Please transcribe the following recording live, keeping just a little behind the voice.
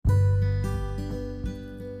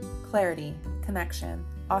clarity, connection,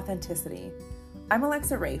 authenticity. I'm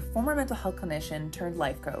Alexa Ray, former mental health clinician turned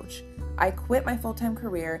life coach. I quit my full-time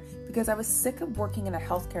career because I was sick of working in a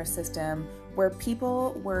healthcare system where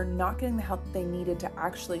people were not getting the help they needed to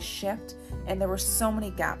actually shift, and there were so many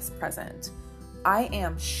gaps present. I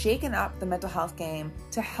am shaking up the mental health game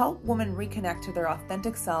to help women reconnect to their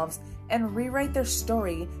authentic selves and rewrite their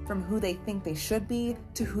story from who they think they should be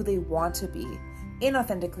to who they want to be. In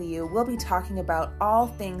Authentically You, we'll be talking about all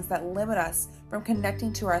things that limit us from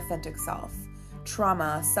connecting to our authentic self.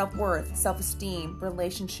 Trauma, self-worth, self-esteem,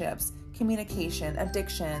 relationships, communication,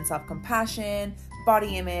 addiction, self-compassion,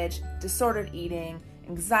 body image, disordered eating,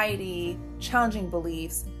 anxiety, challenging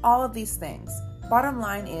beliefs, all of these things. Bottom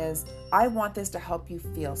line is, I want this to help you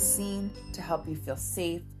feel seen, to help you feel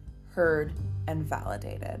safe, heard, and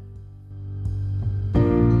validated.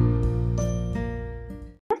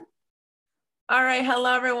 All right.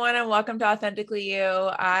 Hello, everyone, and welcome to Authentically You.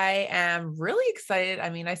 I am really excited. I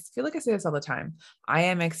feel like I say this all the time. I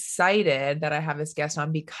am excited that I have this guest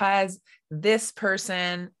on because this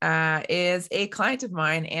person is a client of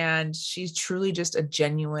mine, and she's truly just a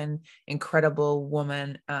genuine, incredible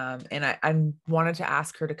woman. And I wanted to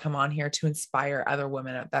ask her to come on here to inspire other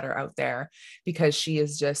women that are out there, because she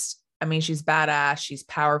is just, she's badass, she's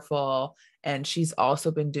powerful, and she's also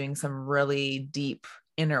been doing some really deep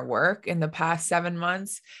inner work in the past 7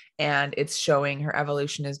 months, and it's showing. Her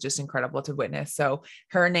evolution is just incredible to witness. So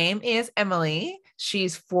her name is Emily.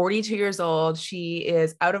 She's 42 years old. She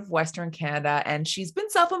is out of Western Canada, and she's been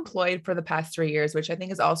self-employed for the past 3 years, which I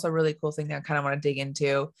think is also a really cool thing that I kind of want to dig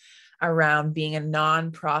into around being a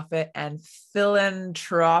nonprofit and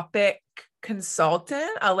philanthropic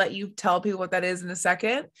consultant. I'll let you tell people what that is in a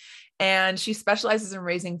second. And she specializes in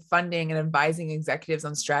raising funding and advising executives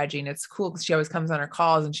on strategy. And it's cool because she always comes on her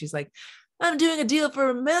calls and she's like, I'm doing a deal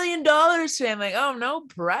for $1 million today. I'm like, oh, no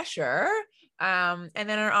pressure. And then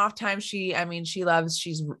in her off time, she's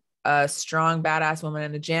a strong, badass woman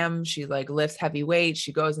in the gym. She lifts heavy weights.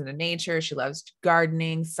 She goes into nature. She loves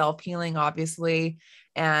gardening, self-healing, obviously.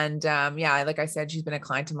 And like I said, she's been a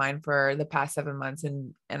client of mine for the past 7 months.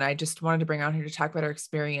 And I just wanted to bring her on here to talk about her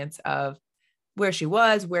experience of where she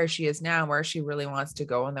was, where she is now, where she really wants to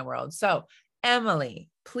go in the world. So Emily,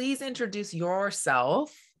 please introduce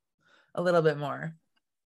yourself a little bit more.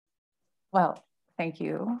 Well, thank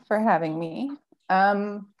you for having me.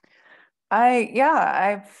 I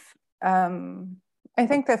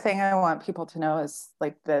think the thing I want people to know is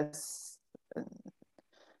this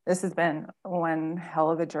has been one hell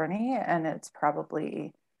of a journey, and it's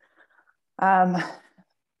probably,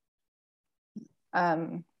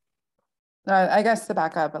 I guess to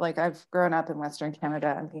back up, but I've grown up in Western Canada.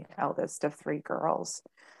 I'm the eldest of 3 girls.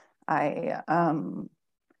 I am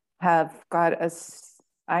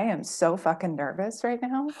so fucking nervous right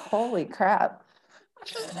now. Holy crap.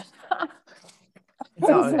 I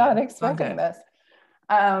was not expecting this.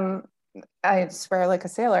 I swear like a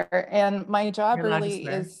sailor, and my job really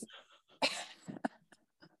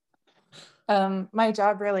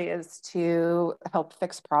is to help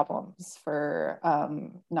fix problems for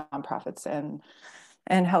nonprofits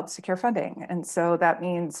and help secure funding. And so that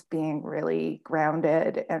means being really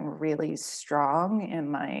grounded and really strong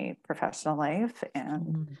in my professional life.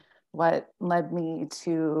 And what led me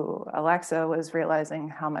to Alexa was realizing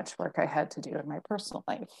how much work I had to do in my personal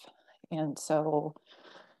life. And so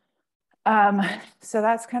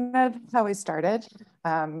that's kind of how we started.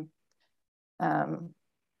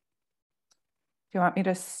 Do you want me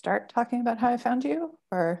to start talking about how I found you,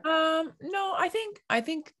 or? No, I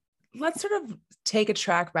think let's sort of take a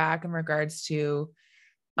track back in regards to,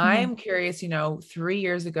 I'm curious, 3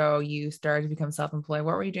 years ago, you started to become self-employed.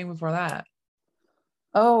 What were you doing before that?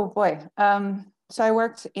 Oh boy. So I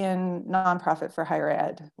worked in nonprofit for higher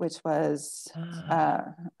ed, which was,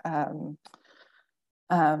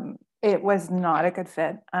 it was not a good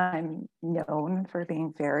fit. I'm known for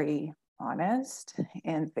being very honest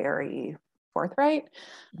and very forthright.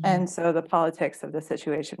 And so the politics of the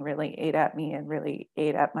situation really ate at me and really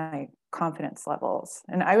ate at my confidence levels.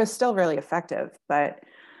 And I was still really effective, but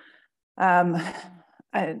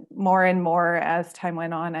more and more as time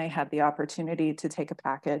went on, I had the opportunity to take a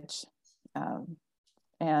package.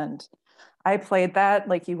 And I played that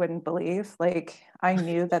like you wouldn't believe. I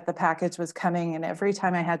knew that the package was coming, and every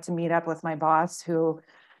time I had to meet up with my boss, I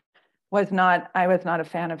was not a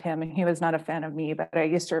fan of him and he was not a fan of me, but I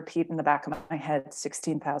used to repeat in the back of my head,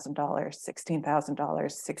 $16,000, $16,000,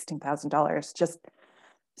 $16,000, just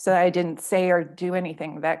so I didn't say or do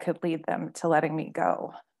anything that could lead them to letting me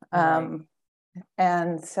go. Right.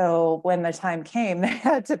 And so when the time came, they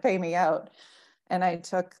had to pay me out. And I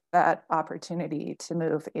took that opportunity to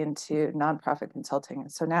move into nonprofit consulting.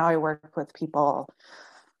 And so now I work with people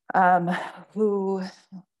who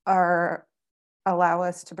are allow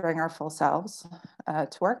us to bring our full selves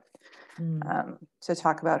to work, to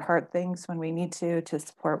talk about hard things when we need to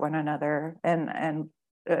support one another. And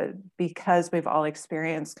because we've all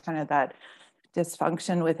experienced kind of that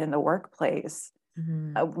dysfunction within the workplace,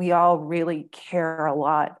 we all really care a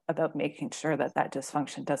lot about making sure that that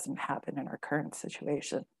dysfunction doesn't happen in our current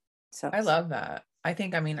situation. So I love that. I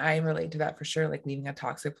think, I mean, I relate to that for sure, like leaving a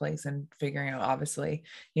toxic place and figuring out, obviously,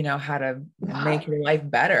 how to make your life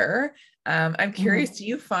better. I'm curious, do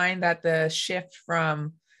you find that the shift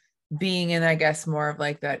from being in, I guess, more of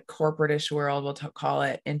like that corporate-ish world, we'll call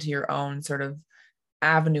it, into your own sort of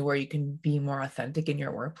avenue where you can be more authentic in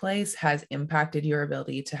your workplace has impacted your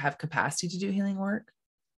ability to have capacity to do healing work?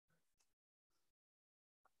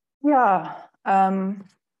 yeah,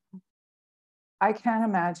 I can't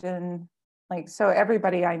imagine, like, so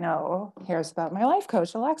everybody I know hears about my life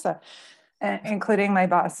coach, Alexa, including my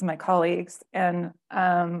boss and my colleagues. And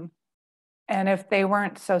if they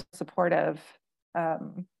weren't so supportive, I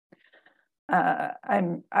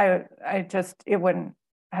just, it wouldn't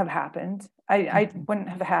have happened. I wouldn't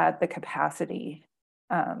have had the capacity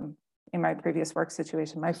in my previous work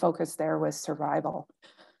situation. My focus there was survival.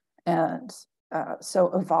 And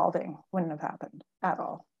so evolving wouldn't have happened at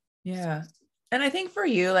all. Yeah. And I think for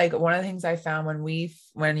you, like one of the things I found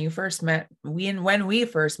when you first met, when we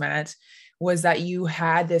first met, was that you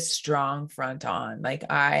had this strong front on. Like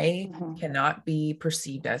I cannot be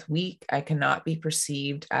perceived as weak. I cannot be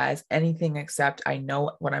perceived as anything except I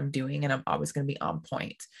know what I'm doing and I'm always going to be on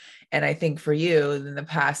point. And I think for you, in the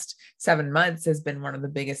past 7 months has been one of the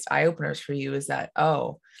biggest eye openers for you, is that,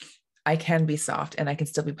 oh, I can be soft and I can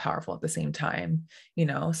still be powerful at the same time,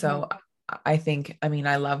 So I think, I mean,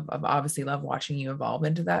 I've obviously love watching you evolve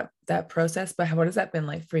into that process, but what has that been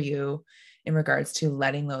like for you in regards to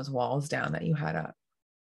letting those walls down that you had up?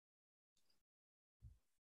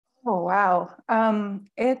 Oh, wow.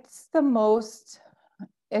 It's so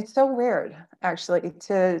weird actually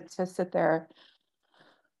to sit there.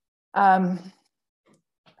 When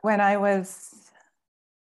I was,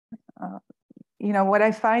 what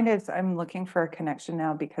I find is I'm looking for a connection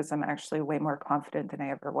now because I'm actually way more confident than I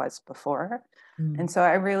ever was before. And so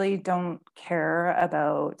I really don't care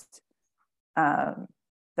about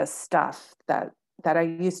the stuff that I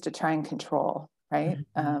used to try and control, right?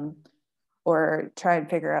 Or try and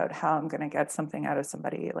figure out how I'm going to get something out of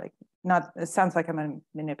somebody. Like, not, it sounds like I'm a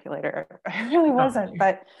manipulator. I really wasn't,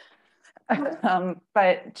 but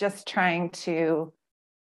just trying to.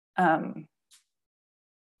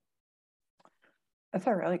 That's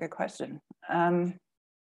a really good question. Like,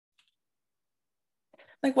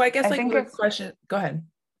 well, I guess I like think the it's. question, go ahead.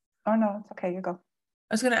 Oh no, it's okay. You go.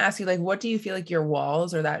 I was going to ask you, like, what do you feel like your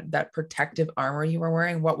walls or that protective armor you were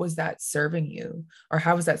wearing, what was that serving you, or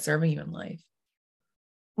how was that serving you in life?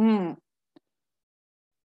 Mm.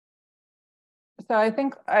 So I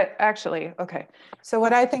think okay. So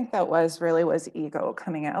what I think that was ego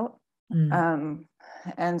coming out.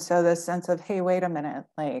 And so this sense of, hey, wait a minute,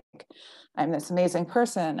 like I'm this amazing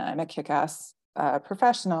person. I'm a kick-ass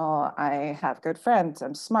professional. I have good friends.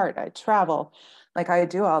 I'm smart. I travel. Like I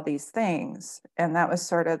do all these things. And that was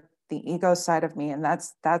sort of the ego side of me. And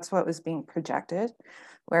that's what was being projected.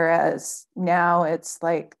 Whereas now it's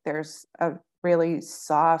like there's a really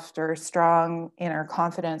soft or strong inner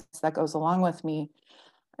confidence that goes along with me.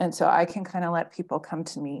 And so I can kind of let people come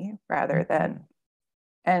to me rather than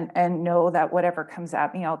and know that whatever comes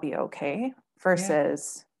at me, I'll be okay,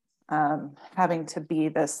 versus having to be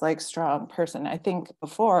this like strong person. I think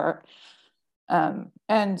before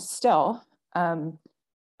and still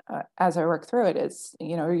as I work through it, is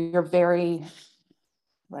you're very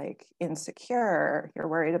like insecure, you're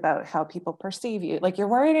worried about how people perceive you, like you're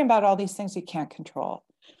worried about all these things you can't control.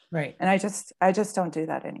 Right. And I just don't do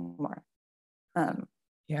that anymore.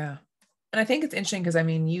 Yeah. And I think it's interesting because I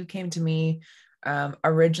mean, you came to me,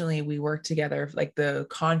 originally we worked together, like the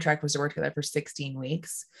contract was to work together for 16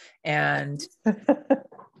 weeks. And,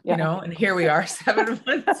 and here we are 7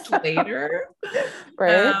 months later.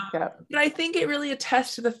 Right. Yeah. But I think it really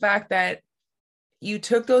attests to the fact that you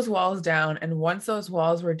took those walls down. And once those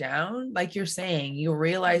walls were down, like you're saying, you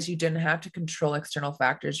realize you didn't have to control external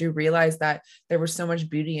factors. You realize that there was so much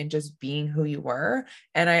beauty in just being who you were.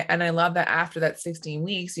 And I love that after that 16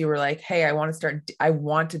 weeks, you were like, hey, I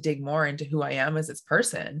want to dig more into who I am as this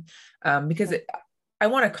person. Because I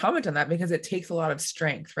want to comment on that because it takes a lot of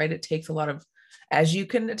strength, right? It takes a lot of, as you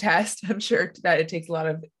can attest, I'm sure that it takes a lot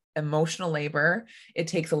of emotional labor. It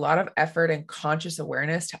takes a lot of effort and conscious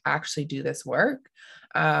awareness to actually do this work.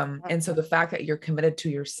 And so the fact that you're committed to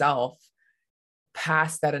yourself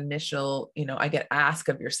past that initial, I get ask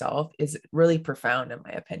of yourself is really profound in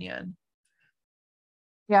my opinion.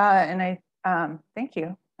 Yeah. And thank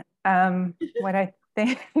you. What I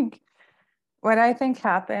think, what I think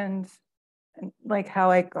happened, like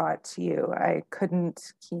how I got to you, I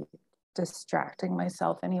couldn't keep distracting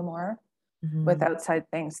myself anymore with Mm-hmm. outside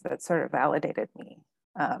things that sort of validated me.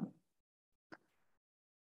 Um,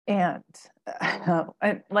 and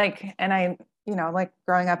and I, like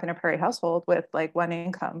growing up in a prairie household with like one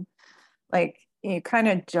income, like you kind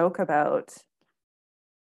of joke about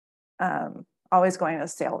always going to the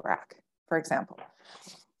sale rack, for example.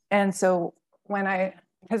 And so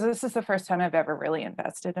because this is the first time I've ever really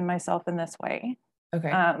invested in myself in this way. Okay.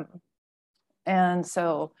 Um, and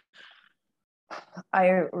so I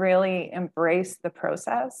really embraced the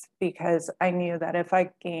process because I knew that if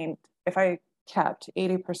I kept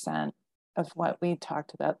 80% of what we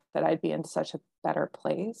talked about, that I'd be in such a better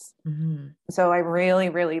place. Mm-hmm. So I really,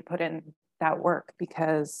 really put in that work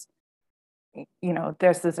because,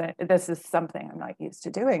 this is something I'm not used to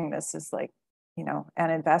doing. This is like, an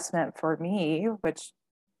investment for me, which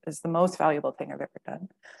is the most valuable thing I've ever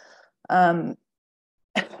done.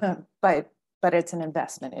 But it's an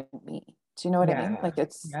investment in me. Do you know what I mean? Yeah. Like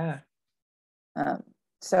it's, Yeah. um,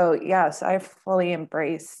 so yes, I fully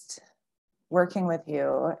embraced working with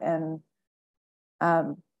you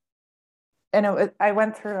um, I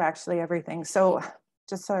went through actually everything. So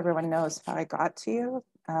just so everyone knows how I got to you,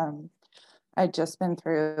 I'd just been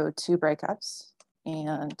through 2 breakups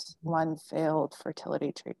and 1 failed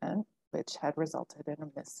fertility treatment, which had resulted in a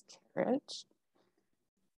miscarriage.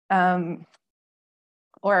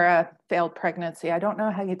 Or a failed pregnancy. I don't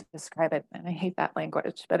know how you describe it, and I hate that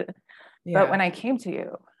language. But Yeah. when I came to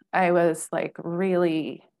you, I was like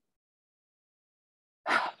really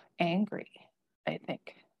angry, I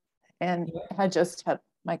think, and Yeah. had just had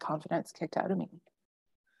my confidence kicked out of me.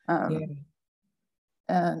 Yeah. Um,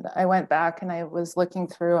 and I went back and I was looking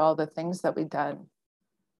through all the things that we'd done,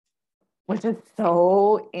 which is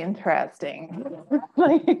so interesting.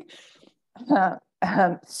 like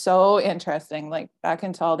so interesting, like back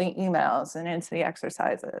into all the emails and into the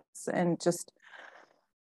exercises, and just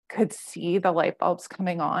could see the light bulbs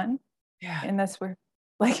coming on Yeah. in this weird,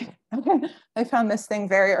 like I found this thing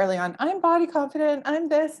very early on. I'm body confident, I'm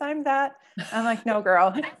this, I'm that. I'm like, no,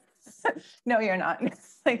 girl. No, you're not.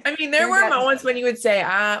 Like I mean, there you're were getting moments when you would say,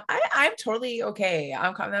 I'm totally okay.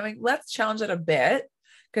 I'm like, let's challenge it a bit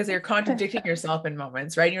because you're contradicting yourself in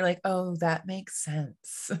moments, right? And you're like, oh, that makes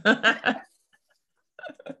sense.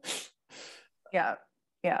 yeah,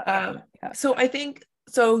 yeah, um, yeah. so I think,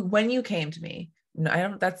 so when you came to me, no, I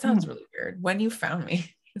don't, that sounds really weird. When you found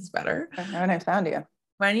me is better. And when I found you.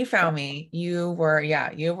 When you Yeah. found me, you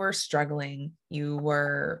were struggling. You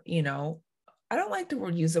were, I don't like to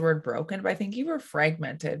use the word broken, but I think you were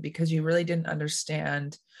fragmented because you really didn't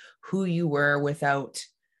understand who you were without,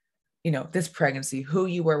 this pregnancy, who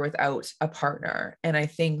you were without a partner. And I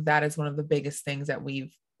think that is one of the biggest things that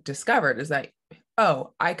we've discovered is that,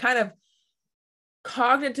 oh, I kind of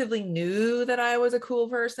cognitively knew that I was a cool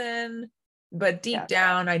person, but deep Yeah.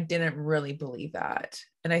 down, I didn't really believe that.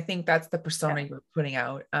 And I think that's the persona Yeah. you're putting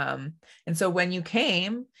out. And so when you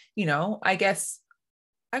came, I guess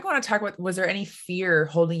I want to talk about, was there any fear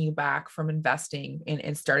holding you back from investing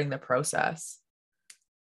in starting the process?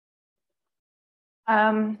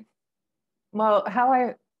 Um, well, how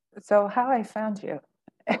I found you,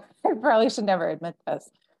 I probably should never admit this,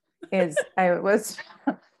 is I was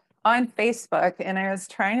on Facebook and I was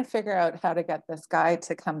trying to figure out how to get this guy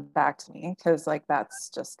to come back to me because like that's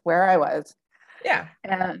just where I was. Yeah,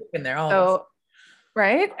 And been there, all of us. so,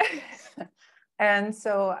 right? And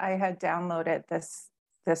so I had downloaded this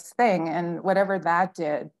thing, and whatever that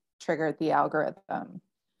did triggered the algorithm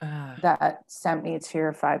Ah, that sent me to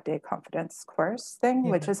your 5-day confidence course thing,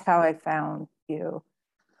 which yeah, is how I found you.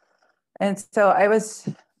 And so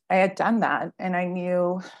I had done that, and I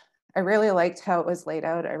knew I really liked how it was laid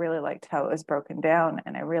out. I really liked how it was broken down,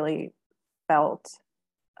 and I really felt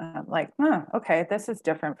like, okay, this is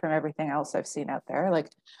different from everything else I've seen out there. Like,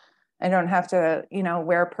 I don't have to,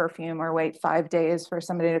 wear perfume or wait 5 days for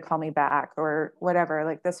somebody to call me back or whatever.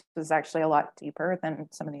 Like, this was actually a lot deeper than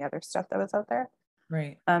some of the other stuff that was out there.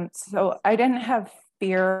 right. So I didn't have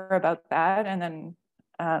fear about that. And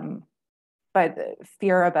then, but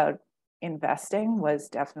fear about investing was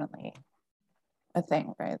definitely a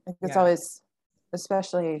thing, right? Like it's Yeah, always,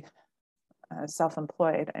 especially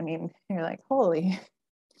self-employed. I mean, you're like, holy,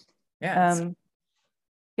 yeah, um,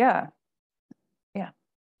 yeah, yeah.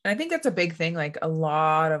 And I think that's a big thing. Like a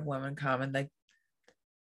lot of women come and like,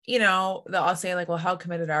 you know, I'll say like, well, how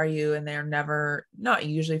committed are you? And they're never, not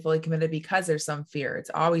usually fully committed because there's some fear. It's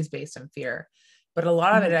always based on fear. But a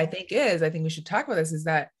lot of it, Mhm. I think we should talk about this, is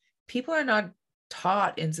that people are not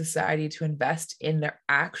taught in society to invest in their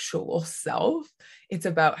actual self. It's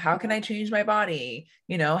about how can I change my body?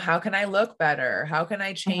 You know, how can I look better? How can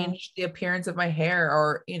I Mhm. change the appearance of my hair?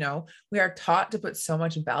 Or, you know, we are taught to put so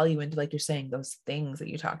much value into, like you're saying, those things that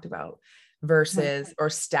you talked about Mhm. versus, or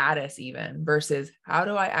status even, versus how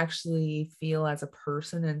do I actually feel as a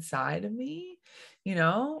person inside of me? You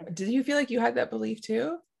know, did you feel like you had that belief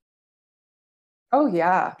too? Oh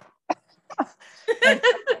yeah. Like,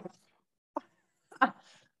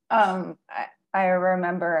 I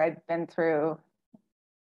remember I'd been through,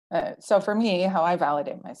 so for me, how I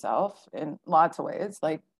validate myself in lots of ways,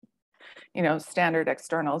 like, standard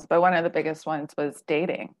externals, but one of the biggest ones was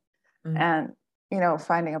dating Mm, and,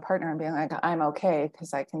 finding a partner and being like, I'm okay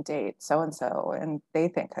because I can date so and so and they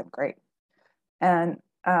think I'm great. And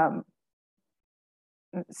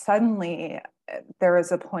suddenly there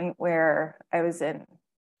was a point where I was in,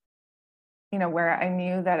 where I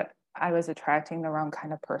knew that I was attracting the wrong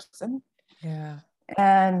kind of person. yeah.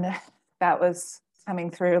 And that was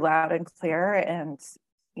coming through loud and clear. And,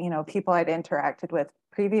 people I'd interacted with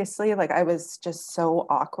previously, like I was just so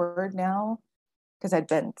awkward now because I'd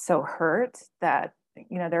been so hurt that,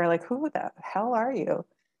 they were like, who the hell are you?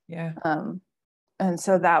 Yeah. Um, and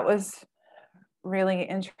so that was really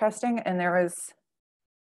interesting. And there was,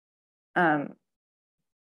 um,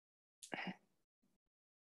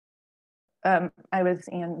 I was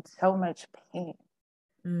in so much pain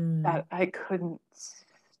Mm, that I couldn't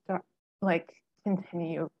start, like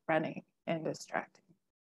continue running and distracting.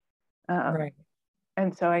 Um, right.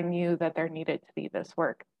 and so I knew that there needed to be this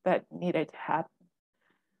work that needed to happen.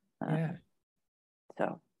 Yeah. Um,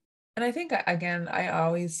 so, And I think again, I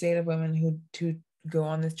always say to women who to go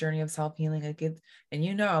on this journey of self-healing, like it's, and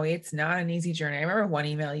you know, it's not an easy journey. I remember one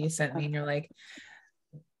email you sent me and you're like,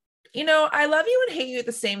 you know, I love you and hate you at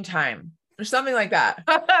the same time, or something like that.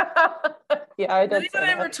 yeah, I Has did say anyone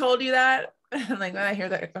ever that. told you that? Like I hear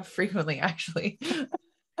that frequently, actually.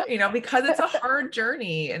 You know, because it's a hard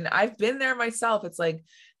journey. And I've been there myself. It's like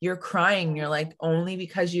you're crying. You're like, only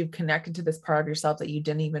because you've connected to this part of yourself that you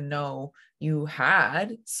didn't even know you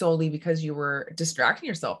had, solely because you were distracting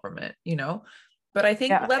yourself from it, you know? But I think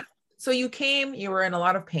Yeah. so you were in a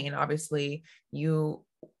lot of pain, obviously. You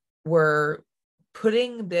were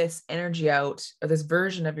putting this energy out, or this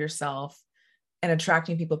version of yourself, and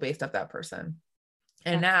attracting people based off that person.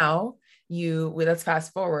 And now let's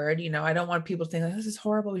fast forward, you know, I don't want people to think like, this is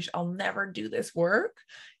horrible. I'll never do this work.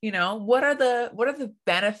 You know, what are the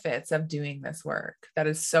benefits of doing this work that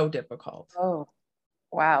is so difficult? Oh,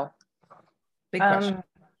 wow. Big question. Um,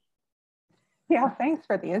 yeah, thanks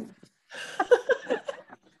for these.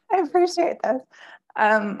 I appreciate this.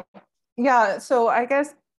 Um, yeah, so I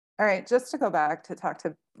guess, all right, just to go back to talk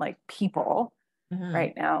to like people Mm-hmm.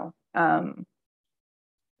 right now. Uh,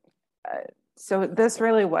 so this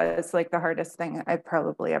really was like the hardest thing I've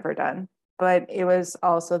probably ever done, but it was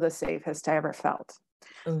also the safest I ever felt.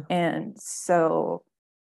 Ooh, And so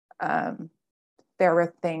um, there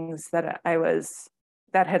were things that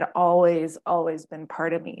had always been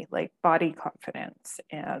part of me, like body confidence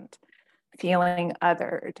and feeling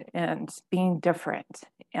othered and being different,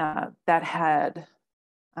 that had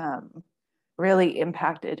um, really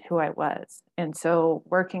impacted who I was. And so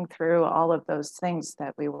working through all of those things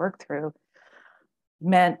that we worked through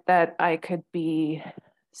meant that I could be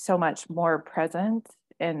so much more present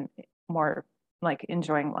and more like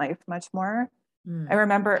enjoying life much more. I mm,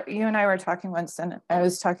 remember you and I were talking once, and I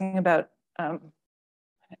was talking about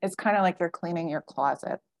it's kind of like you're cleaning your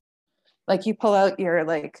closet. Like you pull out your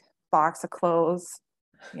like box of clothes,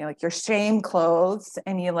 like your shame clothes,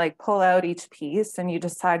 and you like pull out each piece and you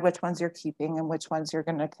decide which ones you're keeping and which ones you're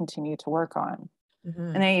going to continue to work on. And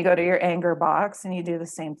mm-hmm. then you go to your anger box and you do the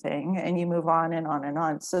same thing and you move on and on and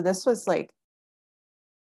on. So this was like,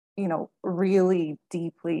 really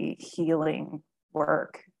deeply healing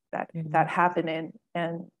work that Yeah. happened in,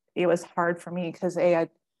 and it was hard for me because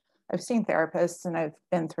I've seen therapists and I've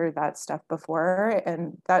been through that stuff before,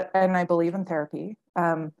 and I believe in therapy.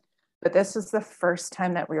 But this is the first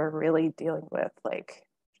time that we were really dealing with like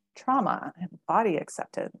trauma and body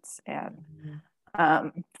acceptance and Mm-hmm.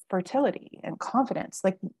 um, fertility and confidence.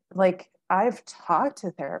 Like I've talked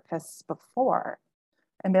to therapists before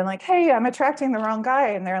and been like, "Hey, I'm attracting the wrong guy,"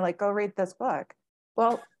 and they're like, "Go read this book."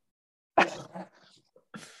 Well,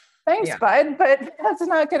 thanks, Yeah. bud, but that's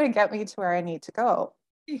not going to get me to where I need to go.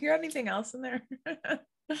 You hear anything else in there?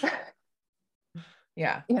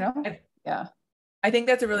 Yeah. you know? And Yeah. I think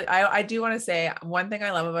that's a really, I do want to say one thing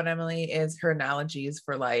I love about Emily is her analogies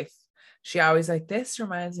for life. She always like, this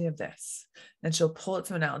reminds me of this. And she'll pull it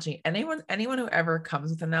some analogy. Anyone who ever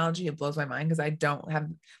comes with an analogy, it blows my mind because I don't have,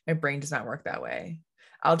 my brain does not work that way.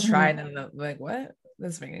 I'll try and then I'm like, what?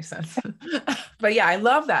 This doesn't make any sense. But yeah, I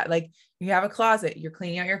love that. Like you have a closet, you're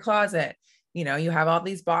cleaning out your closet, you have all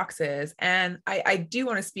these boxes. And I do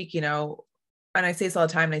want to speak, and I say this all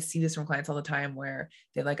the time, and I see this from clients all the time where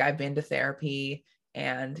they're like, I've been to therapy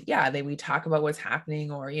and yeah, we talk about what's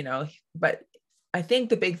happening or, but I think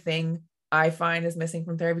the big thing I find is missing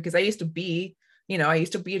from therapy, because I used to be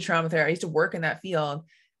a trauma therapist. I used to work in that field.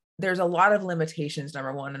 There's a lot of limitations,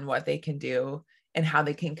 number one, in what they can do and how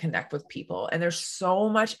they can connect with people. And there's so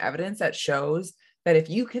much evidence that shows that if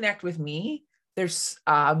you connect with me, there's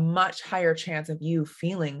a much higher chance of you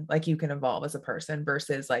feeling like you can evolve as a person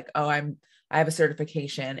versus like, oh, I have a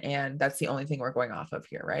certification and that's the only thing we're going off of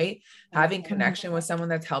here, right? Having connection with someone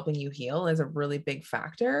that's helping you heal is a really big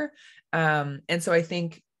factor. And so I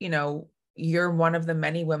think, you're one of the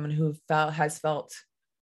many women who has felt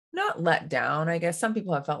not let down. I guess some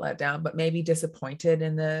people have felt let down, but maybe disappointed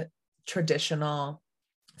in the traditional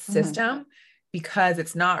system because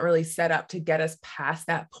it's not really set up to get us past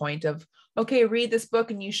that point of, okay, read this book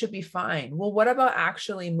and you should be fine. Well, what about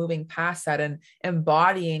actually moving past that and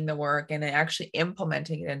embodying the work and actually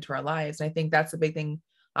implementing it into our lives? And I think that's the big thing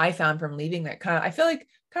I found from leaving that I feel like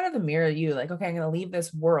kind of a mirror to you, like, okay, I'm going to leave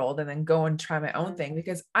this world and then go and try my own thing,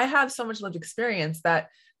 because I have so much lived experience that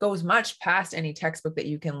goes much past any textbook that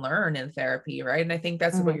you can learn in therapy. Right. And I think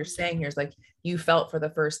that's what you're saying here is like, you felt for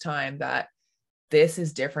the first time that this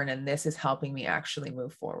is different and this is helping me actually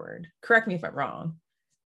move forward. Correct me if I'm wrong.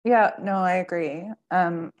 Yeah, no, I agree.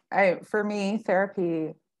 For me,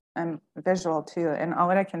 therapy, I'm visual too. And all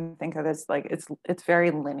that I can think of is like, it's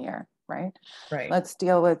very linear, right? Right. Let's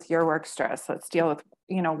deal with your work stress. Let's deal with,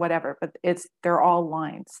 whatever, but they're all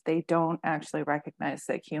lines. They don't actually recognize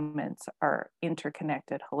that humans are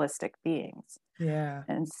interconnected, holistic beings. Yeah.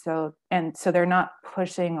 And so they're not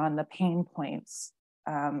pushing on the pain points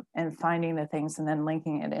and finding the things and then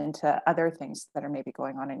linking it into other things that are maybe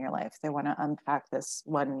going on in your life. They want to unpack this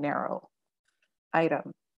one narrow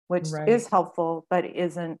item, which is helpful, but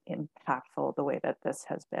isn't impactful the way that this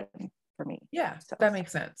has been for me. Yeah, so that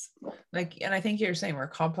makes sense. Like, and I think you're saying we're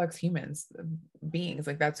complex humans beings,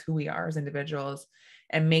 like that's who we are as individuals,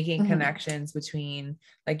 and making connections between,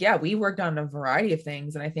 like, yeah, we worked on a variety of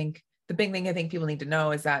things. And I think the big thing I think people need to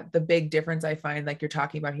know is that the big difference I find, like you're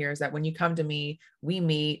talking about here, is that when you come to me, we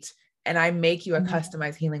meet and I make you a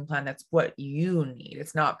customized healing plan. That's what you need.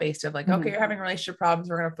 It's not based of like, okay, you're having relationship problems,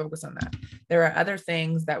 we're going to focus on that. There are other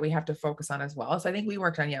things that we have to focus on as well. So I think we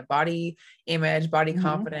worked on, body image, body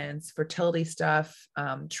confidence, fertility stuff,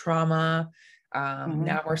 trauma.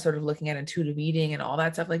 Now we're sort of looking at intuitive eating and all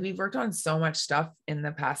that stuff. Like we've worked on so much stuff in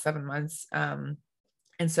the past 7 months. And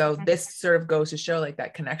so this sort of goes to show like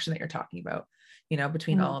that connection that you're talking about,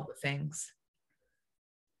 between all of the things.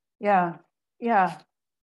 Yeah. Yeah.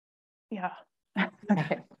 Yeah.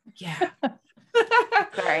 Okay. Yeah.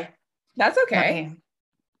 Sorry. That's okay.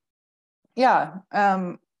 Yeah.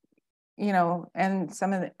 And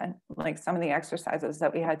some of the exercises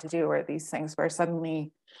that we had to do were these things where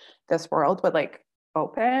suddenly this world would like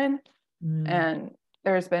open. And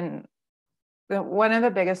there's been one of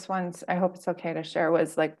the biggest ones, I hope it's okay to share,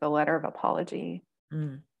 was like the letter of apology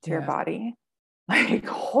to your body. Like,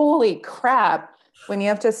 holy crap. When you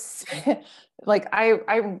have to like,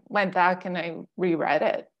 I went back and I reread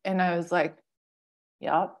it and I was like,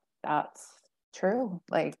 yep, that's true.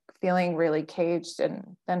 Like feeling really caged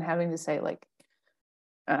and then having to say like,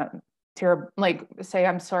 say,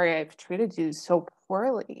 I'm sorry, I've treated you so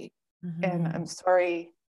poorly. And I'm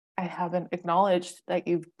sorry, I haven't acknowledged that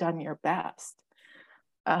you've done your best.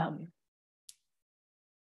 Now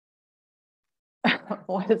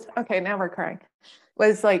we're crying.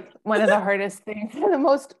 Was like one of the hardest things, the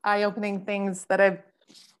most eye-opening things that I've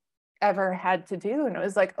ever had to do. And it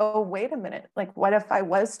was like, oh, wait a minute. Like, what if I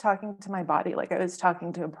was talking to my body like I was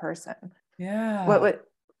talking to a person? Yeah.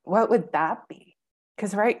 What would that be?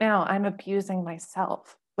 Because right now I'm abusing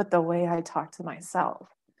myself with the way I talk to myself.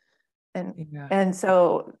 And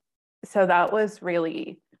so that was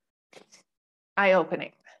really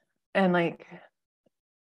eye-opening. And like,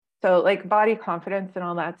 so like body confidence and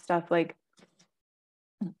all that stuff, like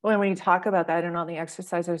when we talk about that and all the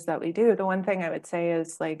exercises that we do, the one thing I would say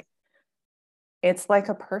is like, it's like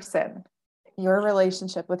a person. Your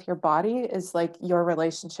relationship with your body is like your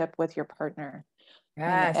relationship with your partner.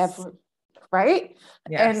 Yes. Right?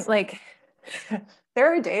 Yes. And like,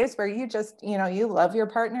 there are days where you just, you love your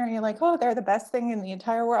partner and you're like, oh, they're the best thing in the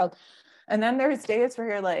entire world. And then there's days where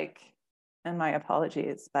you're like, and my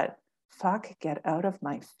apologies, but fuck, get out of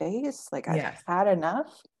my face. Like I've Yes. had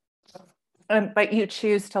enough. But you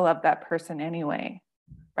choose to love that person anyway,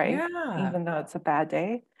 right? Yeah. Even though it's a bad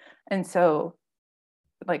day. And so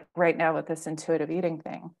like right now with this intuitive eating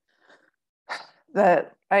thing,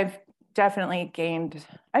 that I've definitely gained,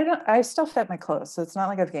 I still fit my clothes. So it's not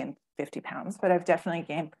like I've gained 50 pounds, but I've definitely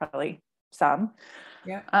gained probably some.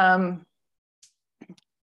 Yeah.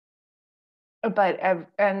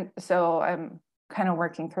 And so I'm kind of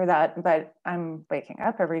working through that, but I'm waking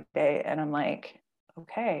up every day and I'm like,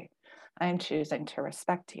 okay, I'm choosing to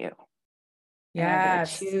respect you and I'm going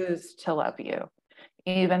to Yes. choose to love you,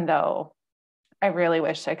 even though I really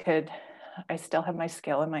wish I could. I still have my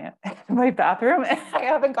scale in my bathroom and I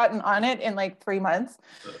haven't gotten on it in like 3 months.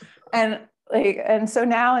 And so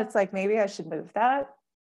now it's like, maybe I should move that,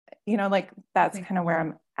 like I that's think kind of where so.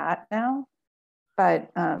 I'm at now.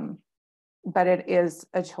 But it is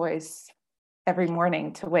a choice every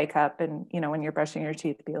morning to wake up and, when you're brushing your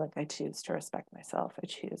teeth, be like, I choose to respect myself. I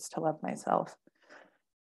choose to love myself,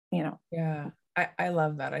 you know. Yeah. I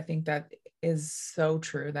love that. I think that is so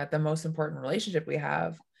true that the most important relationship we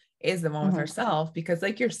have is the one with Mhm. ourselves. Because,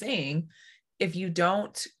 like you're saying, if you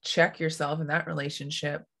don't check yourself in that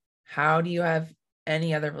relationship, how do you have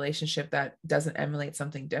any other relationship that doesn't emulate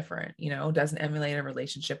something different, doesn't emulate a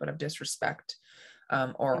relationship out of disrespect,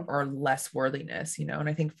 or less worthiness, and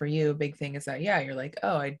I think for you a big thing is that, yeah, you're like,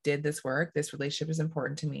 oh, I did this work, this relationship is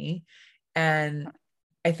important to me. And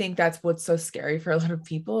I think that's what's so scary for a lot of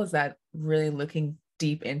people, is that really looking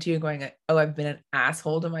deep into you going, oh, I've been an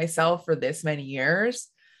asshole to myself for this many years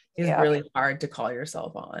is Yeah. really hard to call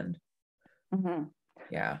yourself on. Mm-hmm.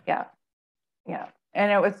 Yeah. Yeah. Yeah.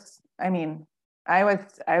 And it was, I mean, I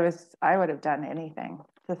would have done anything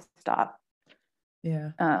to stop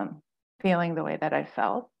Yeah. um, feeling the way that I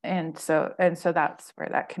felt. And so that's where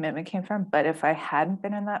that commitment came from. But if I hadn't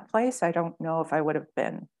been in that place, I don't know if I would have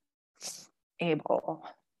been able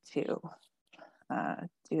to uh,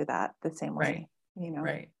 do that the same Right. way, you know?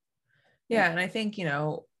 Right. Yeah. Like, And I think,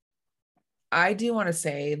 I do want to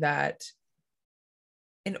say that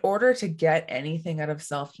in order to get anything out of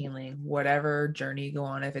self-healing, whatever journey you go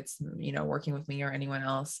on, if it's, working with me or anyone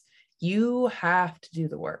else, you have to do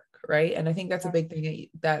the work, right? And I think that's a big thing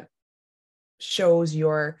that shows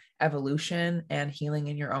your evolution and healing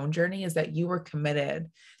in your own journey, is that you were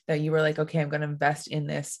committed, that you were like, okay, I'm going to invest in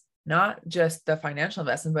this, not just the financial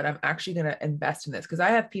investment, but I'm actually going to invest in this. Because I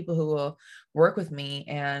have people who will work with me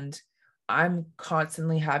and I'm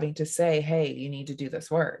constantly having to say, hey, you need to do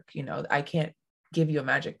this work. I can't give you a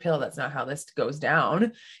magic pill. That's not how this goes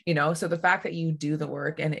down. So the fact that you do the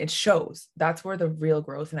work and it shows, that's where the real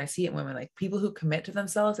growth, and I see it in women, like people who commit to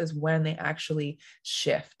themselves, is when they actually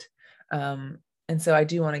shift. um, and so I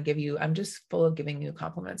do want to I'm just full of giving you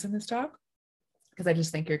compliments in this talk, because I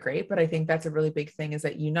just think you're great. But I think that's a really big thing, is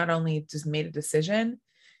that you not only just made a decision,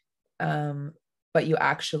 um, but you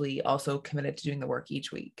actually also committed to doing the work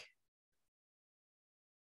each week.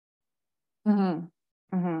 mm-hmm.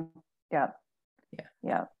 Mm-hmm. Yeah. Yeah.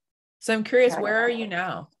 Yeah. So I'm curious, Yeah. where are you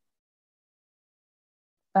now?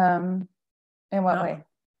 Um, in what Not way?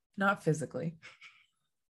 not physically.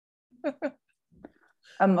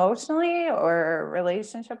 Emotionally or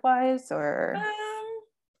relationship wise or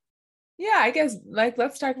Yeah, I guess, like,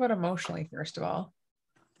 let's talk about emotionally first of all.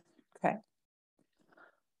 okay.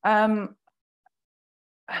 Um,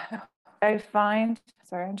 I find,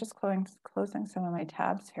 sorry, I'm just closing some of my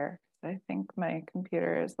tabs here. I think my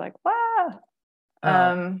computer is like, wow.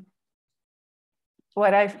 Oh.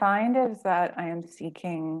 What I find is that I am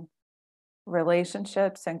seeking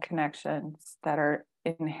relationships and connections that are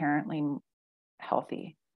inherently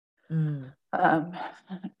healthy. Mm. Um,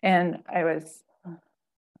 and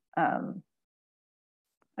um,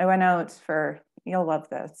 I went out for, you'll love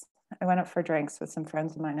this. I went out for drinks with some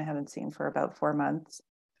friends of mine I haven't seen for about 4 months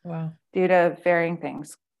Wow. due to varying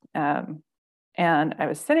things. And I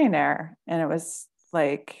was sitting there and it was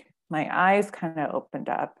like my eyes kind of opened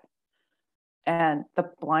up and the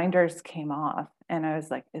blinders came off. And I was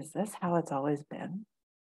like, is this how it's always been?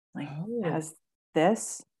 Like, Oh. has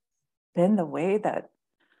this been the way that,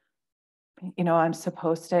 I'm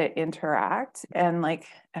supposed to interact? And like,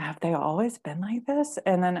 have they always been like this?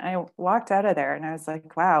 And then I walked out of there and I was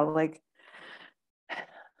like, wow, like,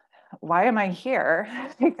 why am I here?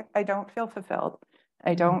 Like, I don't feel fulfilled.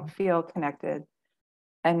 I don't Mm. feel connected.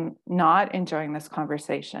 I'm not enjoying this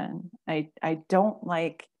conversation. I don't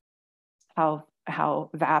like how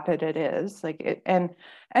vapid it is. Like it, and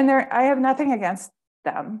there, I have nothing against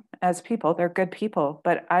them as people. They're good people,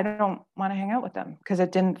 but I don't want to hang out with them because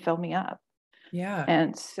it didn't fill me up. Yeah.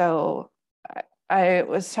 And so I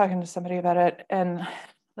was talking to somebody about it, and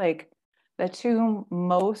like the two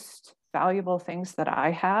most valuable things that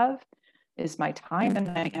I have is my time and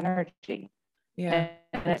my energy. Yeah.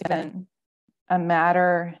 And it isn't a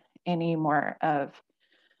matter anymore of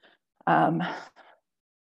I'm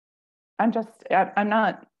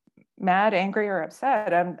not mad, angry, or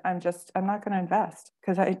upset. I'm not going to invest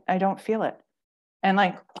because I don't feel it. And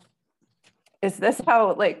like, is this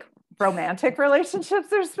how like romantic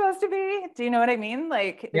relationships are supposed to be? Do you know what I mean?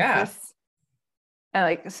 Like, is Yeah. this, and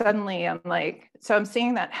like suddenly I'm like, so I'm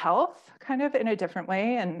seeing that health kind of in a different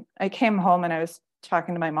way. And I came home and I was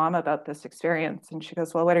talking to my mom about this experience, and she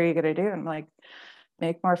goes, well, what are you going to do? I'm like,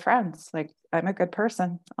 make more friends. Like, I'm a good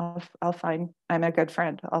person. I'll find, I'm a good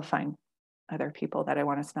friend. I'll find other people that I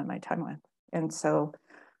want to spend my time with. And so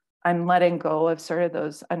I'm letting go of sort of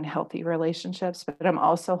those unhealthy relationships, but I'm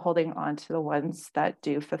also holding on to the ones that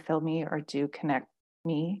do fulfill me or do connect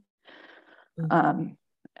me. Mm-hmm.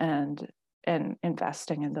 And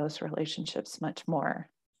investing in those relationships much more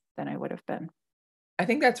than I would have been. I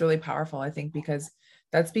think that's really powerful. I think because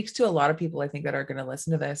that speaks to a lot of people, I think, that are going to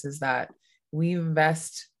listen to this, is that we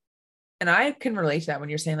invest. And I can relate to that when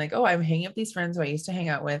you're saying like, oh, I'm hanging up these friends who I used to hang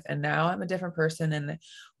out with, and now I'm a different person, and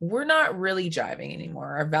we're not really jiving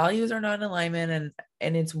anymore. Our values are not in alignment.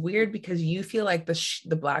 And it's weird because you feel like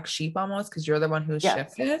the black sheep almost, because you're the one who's Yes.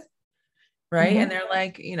 shifted. Right. Mm-hmm. And they're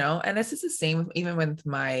like, and this is the same even with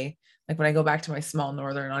like when I go back to my small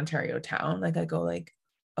Northern Ontario town, like I go like,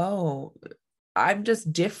 oh, I'm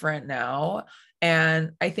just different now.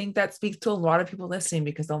 And I think that speaks to a lot of people listening,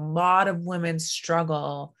 because a lot of women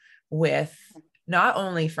struggle with not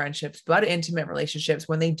only friendships, but intimate relationships.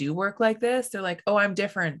 When they do work like this, they're like, oh, I'm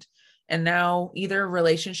different. And now either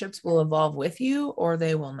relationships will evolve with you or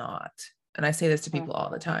they will not. And I say this to people all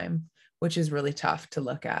the time, which is really tough to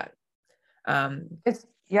look at. It's,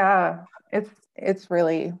 yeah, it's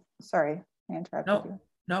really, sorry, I interrupted No, you.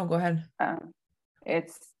 no, go ahead. Um,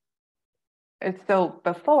 it's, so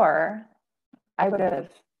before I would have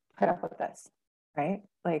put up with this, right?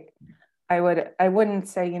 Like I wouldn't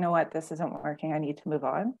say, you know what, this isn't working. I need to move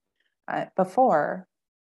on. Before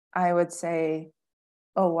I would say,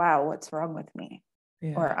 oh, wow, what's wrong with me?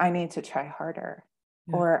 Yeah. Or I need to try harder,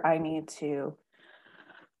 Yeah. or I need to,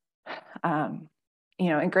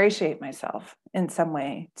 ingratiate myself in some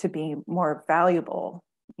way to be more valuable,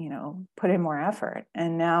 put in more effort.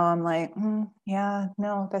 And now I'm like, yeah,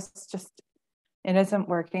 no, that's just, it isn't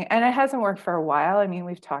working. And it hasn't worked for a while. I mean,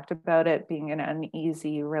 we've talked about it being an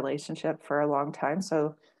uneasy relationship for a long time.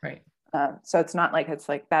 So, Right. so it's not like it's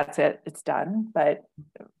like, that's it, it's done. But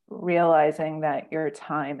realizing that your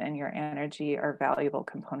time and your energy are valuable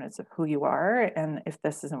components of who you are. And if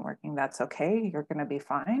this isn't working, that's okay. You're going to be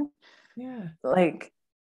fine. Yeah. Like,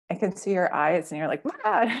 I can see your eyes and you're like,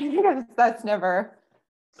 because that's never,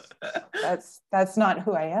 that's not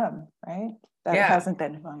who I am, right? That Yeah. hasn't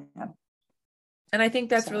been who I am. And I think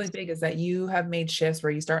that's So, really big, is that you have made shifts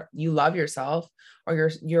where you love yourself,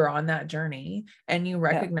 or you're on that journey, and you yeah.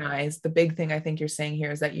 recognize the big thing I think you're saying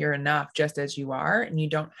here is that you're enough just as you are, and you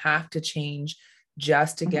don't have to change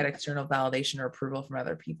just to get external validation or approval from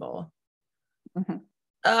other people. Mm-hmm.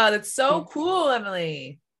 Oh, that's so cool,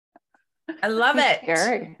 Emily. I love It's it.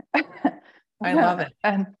 scary. I love it.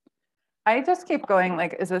 And I just keep going,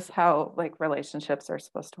 like, is this how like relationships are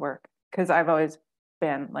supposed to work? Because I've always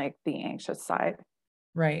been like the anxious side.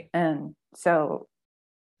 Right. And so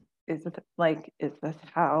is this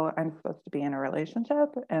how I'm supposed to be in a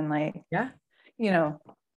relationship? And like, Yeah.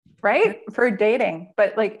 right? For dating,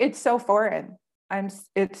 but like, it's so foreign.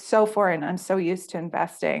 It's so foreign. I'm so used to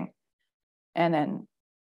investing, and then,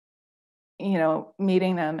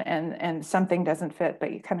 meeting them, and something doesn't fit,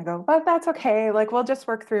 but you kind of go, well, that's okay. Like, we'll just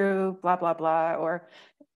work through blah, blah, blah. Or,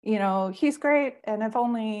 he's great. And if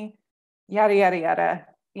only yada, yada, yada,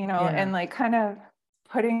 Yeah. and like kind of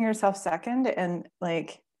putting yourself second, and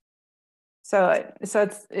like, so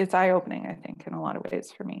it's eye-opening, I think, in a lot of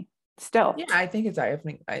ways for me still. Yeah. I think it's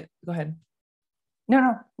eye-opening. Go ahead.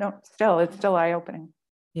 No, still, it's still eye-opening.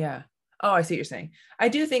 Yeah. Oh, I see what you're saying. I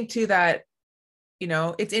do think too that,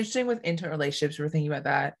 it's interesting with intimate relationships. We're thinking about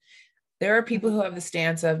that. There are people who have the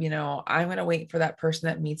stance of, I'm going to wait for that person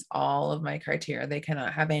that meets all of my criteria. They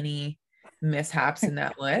cannot have any mishaps in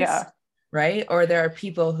that list. Yeah. Right. Or there are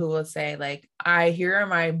people who will say, like, here are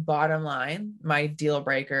my bottom line, my deal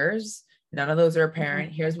breakers. None of those are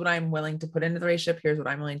apparent. Here's what I'm willing to put into the relationship. Here's what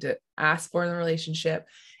I'm willing to ask for in the relationship.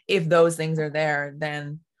 If those things are there,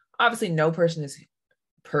 then obviously no person is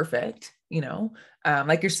perfect.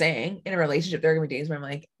 like you're saying, in a relationship, there are gonna be days where I'm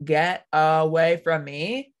like, get away from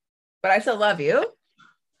me, but I still love you,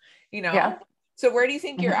 you Yeah. know? So where do you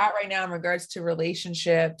think you're Mhm. at right now in regards to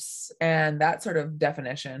relationships and that sort of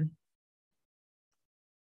definition?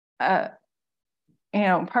 Uh,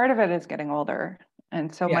 part of it is getting older.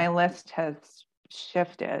 And so Yeah. my list has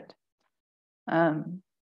shifted. Um,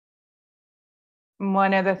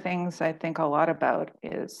 One of the things I think a lot about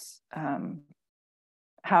is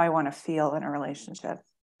how I want to feel in a relationship.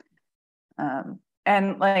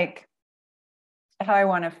 And like how I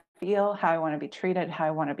want to feel, how I want to be treated, how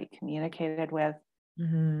I want to be communicated with.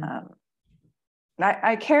 Mm-hmm. Um,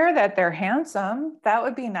 I care that they're handsome. That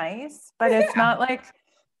would be nice, but it's Yeah. not like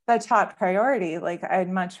the top priority. Like I'd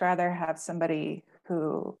much rather have somebody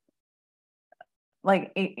who,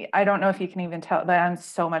 like, I don't know if you can even tell, but I'm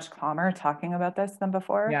so much calmer talking about this than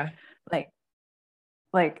before. Yeah. Like,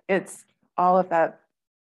 like it's all of that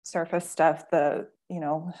surface stuff that,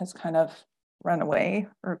 has kind of run away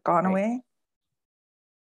or gone Right.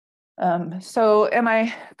 away. So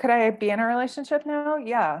could I be in a relationship now?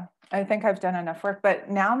 Yeah, I think I've done enough work,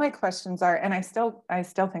 but now my questions are, and I still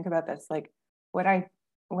think about this, like, would I,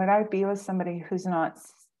 would I be with somebody who's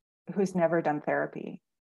never done therapy?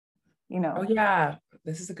 You Oh know, yeah.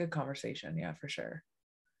 This is a good conversation. Yeah, for sure.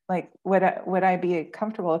 like, would I be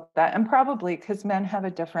comfortable with that? And probably because men have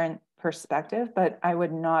a different perspective, but I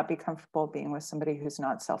would not be comfortable being with somebody who's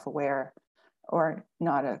not self-aware or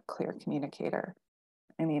not a clear communicator.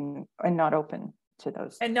 I mean, and not open to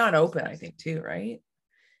those And not open, I steps. think, too, right?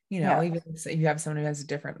 Yeah. Even if you have someone who has a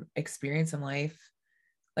different experience in life,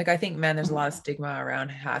 like I think men, there's a lot of Mhm. stigma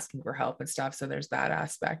around asking for help and stuff. So there's that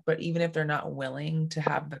aspect. But even if they're not willing to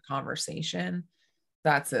have the conversation,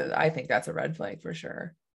 I think that's a red flag for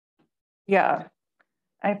sure. Yeah.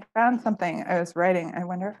 I found something I was writing. I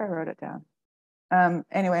wonder if I wrote it down.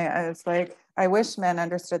 Anyway, I was like, I wish men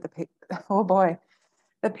understood oh boy,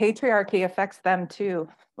 the patriarchy affects them too.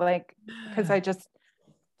 Like, because I just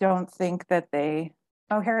don't think that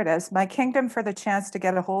oh, here it is. My kingdom for the chance to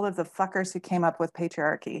get a hold of the fuckers who came up with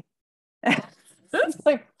patriarchy. It's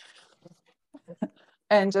like,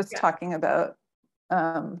 and just Yeah. talking about,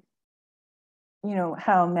 um,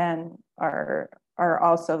 how men are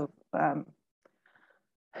also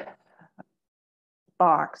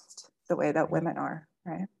boxed the way that women are,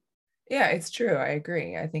 right? Yeah, it's true. I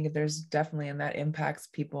agree. I think there's definitely, and that impacts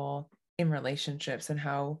people in relationships and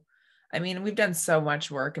how, I mean, we've done so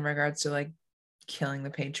much work in regards to like killing the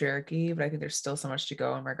patriarchy, but I think there's still so much to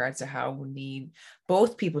go in regards to how we need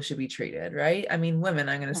both people should be treated, right? I mean, women,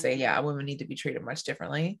 I'm going to say, yeah, women need to be treated much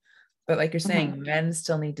differently. But like you're Mm-hmm. saying, men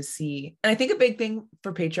still need to see. And I think a big thing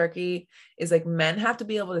for patriarchy is like men have to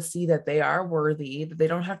be able to see that they are worthy, that they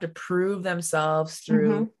don't have to prove themselves Mm-hmm.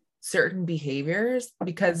 through certain behaviors,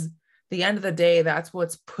 because the end of the day, that's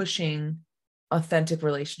what's pushing authentic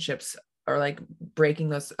relationships, or like breaking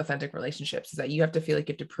those authentic relationships, is that you have to feel like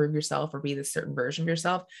you have to prove yourself or be this certain version of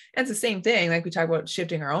yourself. And it's the same thing. Like we talk about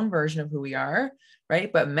shifting our own version of who we are,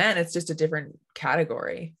 right? But men, it's just a different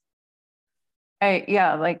category.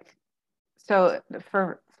 Yeah, like, so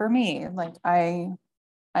for me, like I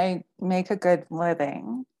make a good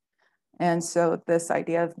living. And so this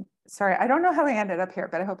idea of, sorry, I don't know how I ended up here,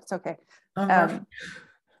 but I hope it's okay. Perfect.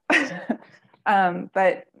 Um,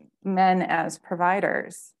 but men as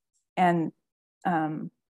providers, and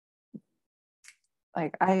um,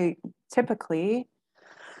 like I typically,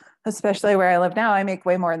 especially where I live now, I make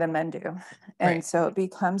way more than men do. And Right. so it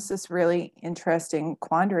becomes this really interesting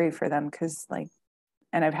quandary for them because, like,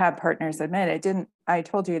 and I've had partners admit I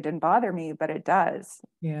told you it didn't bother me, but it does.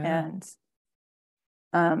 Yeah. And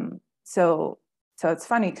so it's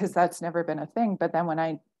funny because that's never been a thing. But then when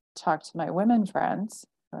I talk to my women friends,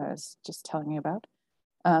 who I was just telling you about,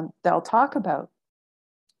 they'll talk about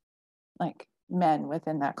like men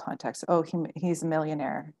within that context. Oh, he's a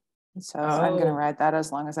millionaire, so I'm going to Oh, ride that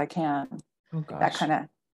as long as I can. oh That gosh. kind of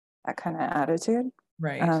that kind of attitude.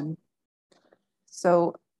 Right. Um,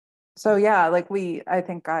 so so yeah, like I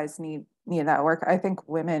think guys need that work. I think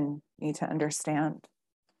women need to understand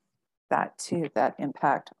that too, that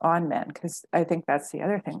impact on men, because I think that's the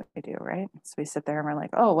other thing that we do, right? So we sit there and we're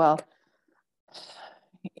like, oh well,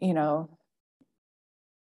 you know,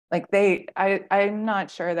 like I'm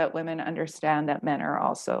not sure that women understand that men are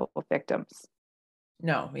also victims.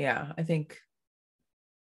 No, yeah. I think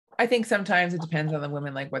sometimes it depends on the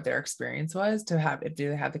women, like what their experience was to have, if do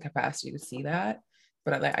they have the capacity to see that.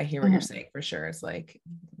 But I hear what you're Mm-hmm. saying for sure. It's like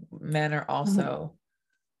men are Mm-hmm. also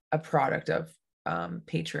a product of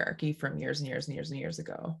patriarchy from years and years and years and years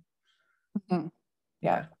ago. Mm-hmm.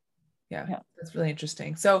 Yeah. Yeah. Yeah. Yeah. That's really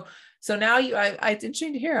interesting. So now it's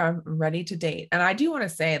interesting to hear I'm ready to date. And I do want to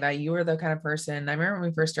say that you were the kind of person, I remember when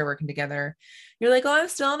we first started working together, you're like, oh, I'm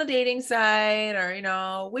still on the dating side,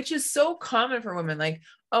 or, which is so common for women. Like,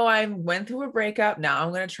 oh, I went through a breakup. Now I'm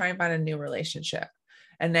going to try and find a new relationship.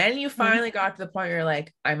 And then you finally got to the point where you're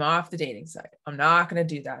like, I'm off the dating side. I'm not going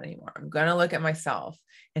to do that anymore. I'm going to look at myself.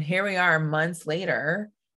 And here we are months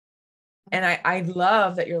later. And I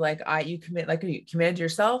love that you're like, you committed to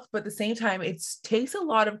yourself, but at the same time, it takes a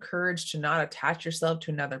lot of courage to not attach yourself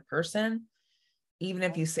to another person, even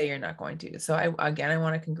if you say you're not going to. So I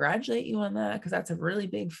want to congratulate you on that, because that's a really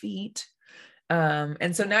big feat.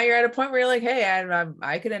 And so now you're at a point where you're like, hey,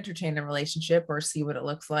 I could entertain a relationship or see what it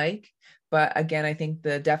looks like. But again, I think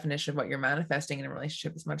the definition of what you're manifesting in a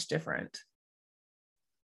relationship is much different.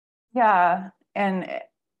 Yeah. And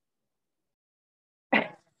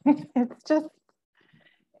it's just,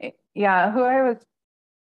 yeah,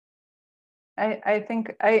 I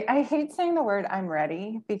think I hate saying the word I'm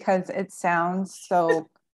ready, because it sounds so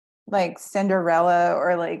like Cinderella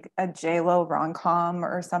or like a J-Lo rom-com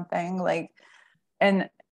or something, like, and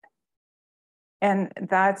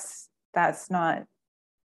that's not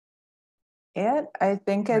it. I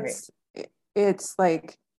think Right. it's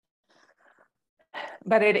like,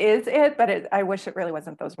 but it is it, but I wish it really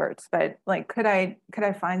wasn't those words. But like, could I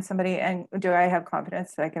find somebody, and do I have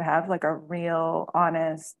confidence that I could have like a real,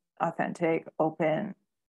 honest, authentic, open,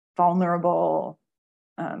 vulnerable,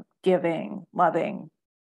 giving, loving,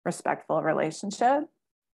 respectful relationship?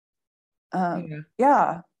 Yeah.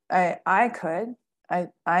 Yeah, I could.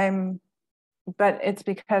 I'm, but it's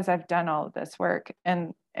because I've done all of this work,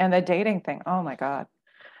 and the dating thing. Oh my God.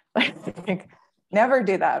 Like, never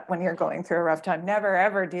do that when you're going through a rough time. Never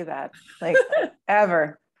ever do that. Like,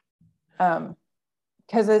 ever.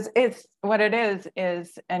 Because it's what it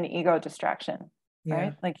is an ego distraction, Yeah.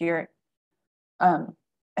 right? Like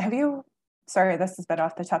have you, sorry, this is a bit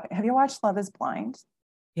off the topic. Have you watched Love is Blind?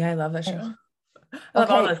 Yeah. I love that show. I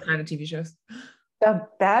love all Okay. those kind of TV shows. The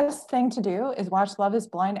best thing to do is watch Love is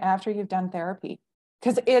Blind after you've done therapy,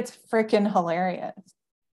 because it's freaking hilarious.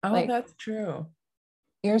 Oh, Like, that's true.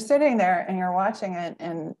 you're sitting there and you're watching it,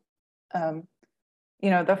 and um,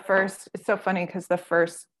 it's so funny because the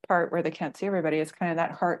first part where they can't see everybody is kind of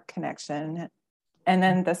that heart connection. And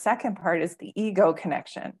then the second part is the ego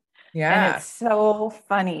connection. And Yeah. it's so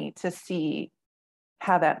funny to see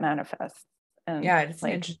how that manifests. And Yeah, it's an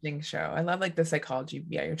like, interesting show. I love like the psychology.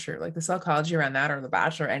 Yeah, you're true. Like the psychology around that, or The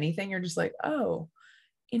Bachelor, anything, you're just like, oh,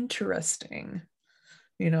 interesting,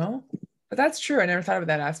 you know? But that's true. I never thought of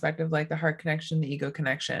that aspect of like the heart connection, the ego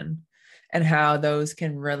connection, and how those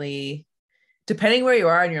can really, depending where you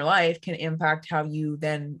are in your life, can impact how you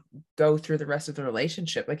then go through the rest of the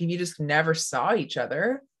relationship. Like if you just never saw each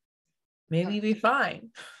other, maybe you'd be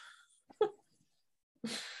fine.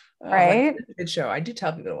 Oh, but right. it's a good show. I do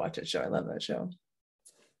tell people to watch that show. I love that show.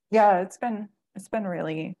 Yeah, it's been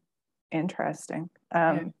really interesting.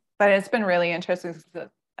 Yeah. But it's been really interesting.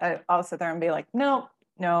 I'll sit there and be like, no,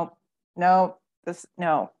 no, no, this,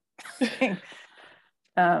 no.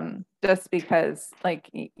 Just because like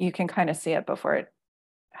you can kind of see it before it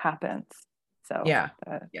happens. So Yeah.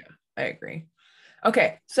 Yeah. I agree.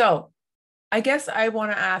 Okay. So I guess I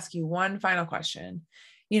want to ask you one final question.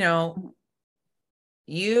 You know,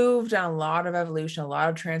 you've done a lot of evolution, a lot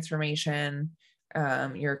of transformation.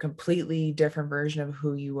 You're a completely different version of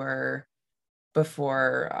who you were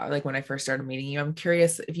before, like when I first started meeting you. I'm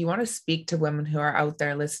curious if you want to speak to women who are out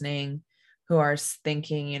there listening, who are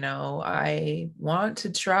thinking, I want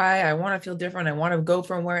to try, I want to feel different, I want to go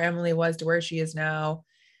from where Emily was to where she is now.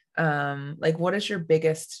 Like, what is your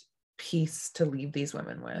biggest piece to leave these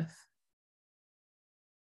women with?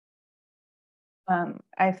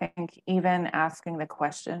 I think even asking the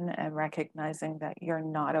question and recognizing that you're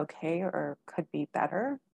not okay or could be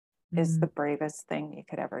better is Mm, the bravest thing you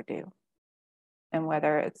could ever do. And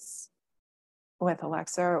whether it's with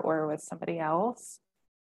Alexa or with somebody else,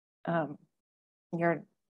 um, you're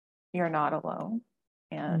not alone.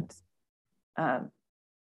 mm, And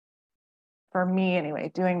for me,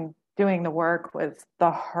 anyway, doing the work was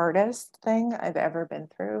the hardest thing I've ever been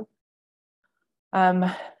through.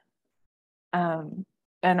 Um, um,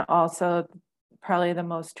 and also probably the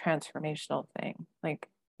most transformational thing. Like,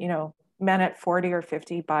 men at 40 or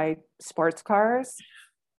 50 buy sports cars.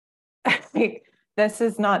 Like, this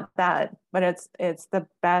is not that, but it's the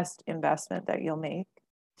best investment that you'll make.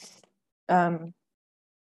 Um,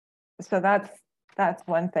 so that's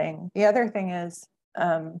one thing. The other thing is,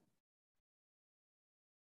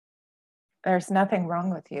 there's nothing wrong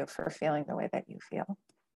with you for feeling the way that you feel.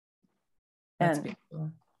 that's And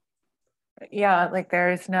beautiful. yeah, like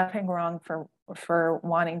there's nothing wrong for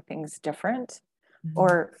wanting things different Mhm.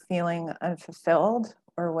 or feeling unfulfilled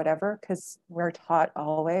or whatever, because we're taught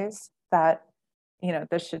always that,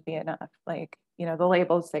 this should be enough. Like, the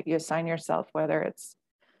labels that you assign yourself, whether it's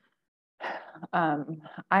I'm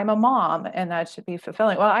a mom and that should be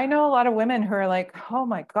fulfilling. Well, I know a lot of women who are like, oh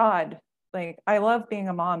my God, like I love being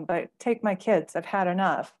a mom, but take my kids, I've had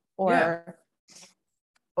enough. Yeah.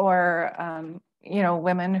 Or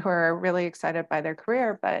women who are really excited by their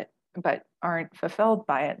career, but aren't fulfilled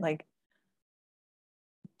by it. Like,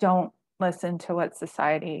 don't listen to what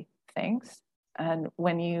society thinks. And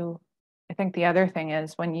I think the other thing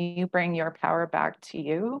is when you bring your power back to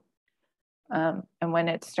you, and when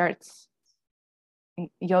it starts,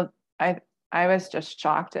 you'll, I was just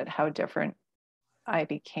shocked at how different I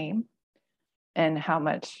became and how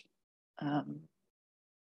much,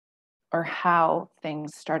 or how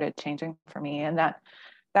things started changing for me. And that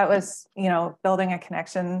was, building a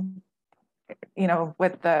connection,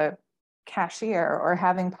 with the cashier or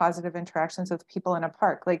having positive interactions with people in a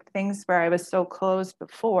park, like things where I was so closed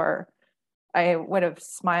before. I would have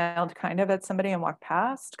smiled kind of at somebody and walked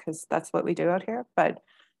past because that's what we do out here. But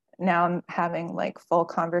now I'm having like full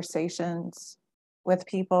conversations with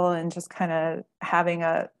people and just kind of having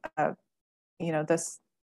this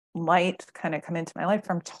light kind of come into my life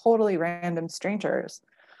from totally random strangers.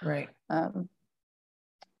 Right. Um,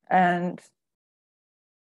 and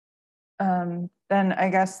then I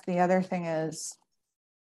guess the other thing is,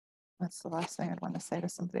 what's the last thing I'd want to say to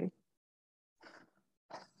somebody?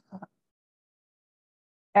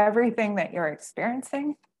 Everything that you're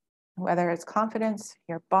experiencing, whether it's confidence,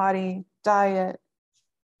 your body, diet,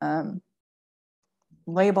 um,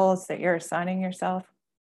 labels that you're assigning yourself,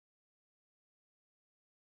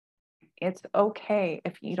 it's okay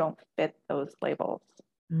if you don't fit those labels.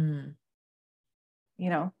 Mm.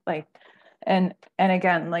 Like, and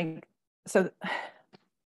again, like, so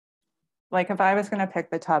like if I was going to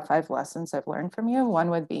pick the top 5 lessons I've learned from you, one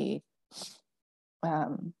would be,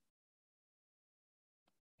 um,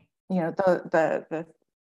 the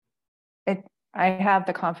it, I have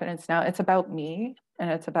the confidence now. It's about me and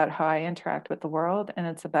it's about how I interact with the world. And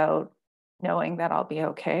it's about knowing that I'll be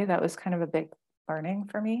okay. That was kind of a big learning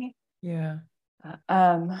for me. Yeah.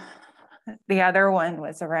 Um, the other one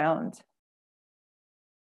was around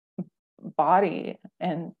body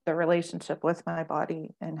and the relationship with my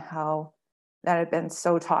body and how that had been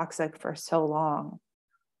so toxic for so long.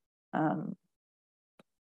 Um,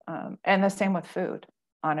 and the same with food,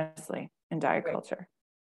 honestly, in diet Right. culture.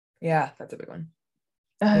 Yeah, that's a big one.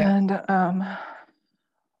 Yeah.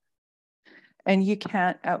 And you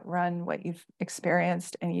can't outrun what you've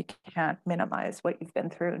experienced and you can't minimize what you've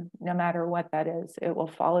been through, no matter what that is. It will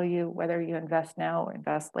follow you, whether you invest now or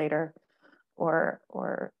invest later, or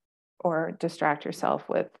distract yourself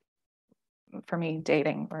with, for me,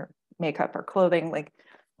 dating or makeup or clothing. Like,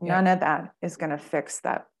 Yeah. none of that is going to fix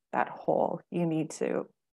that hole. You need to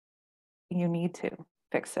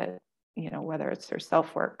fix it, whether it's through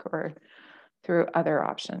self-work or through other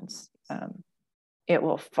options. It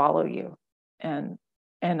will follow you, and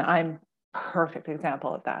I'm perfect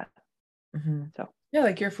example of that. Mm-hmm. So Yeah,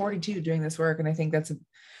 like you're 42 doing this work, and I think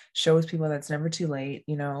shows people that's never too late,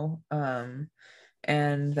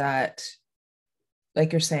 and that,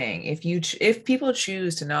 like you're saying, if people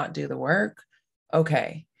choose to not do the work,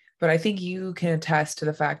 okay. But I think you can attest to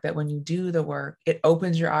the fact that when you do the work, it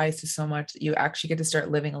opens your eyes to so much that you actually get to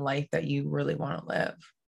start living a life that you really want to live.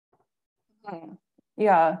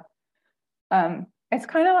 yeah, it's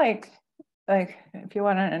kind of like if you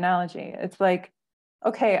want an analogy, it's like,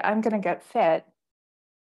 okay, I'm gonna get fit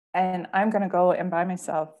and I'm gonna go and buy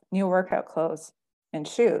myself new workout clothes and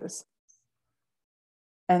shoes,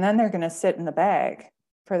 and then they're gonna sit in the bag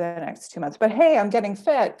for the next 2 months. But hey, I'm getting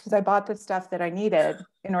fit because I bought the stuff that I needed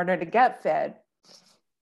in order to get fit.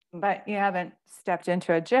 But you haven't stepped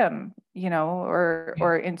into a gym,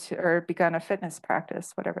 or begun a fitness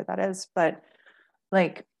practice, whatever that is. But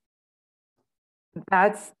like,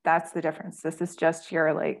 that's the difference. This is just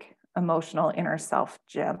your like emotional inner self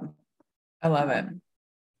gym. I love it. Um,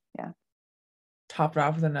 yeah. Topped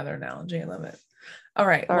off with another analogy. I love it. All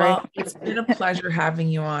right. Sorry. Well, it's been a pleasure having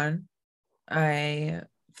you on. I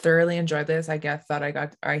thoroughly enjoyed this. I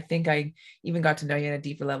think I even got to know you at a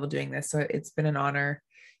deeper level doing this. So it's been an honor,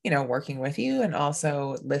 working with you and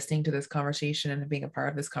also listening to this conversation and being a part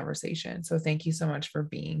of this conversation. So thank you so much for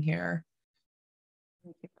being here.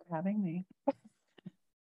 Thank you for having me.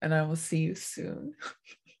 And I will see you soon.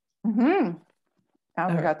 Mm-hmm. Now All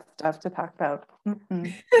we right. got stuff to talk about. Mm-hmm.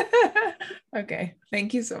 Okay.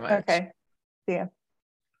 Thank you so much. Okay. See ya.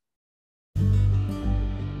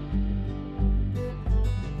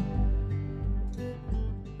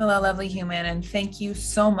 Hello, lovely human, and thank you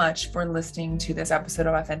so much for listening to this episode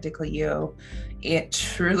of Authentically You. It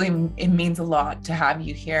means a lot to have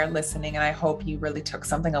you here listening, and I hope you really took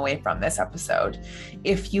something away from this episode.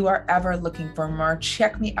 If you are ever looking for more,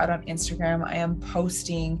 check me out on Instagram. I am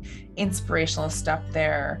posting inspirational stuff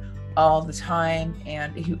there all the time,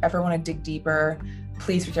 and if you ever want to dig deeper,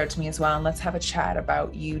 please reach out to me as well, and let's have a chat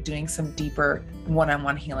about you doing some deeper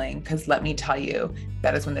one-on-one healing, because let me tell you,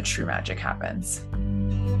 that is when the true magic happens.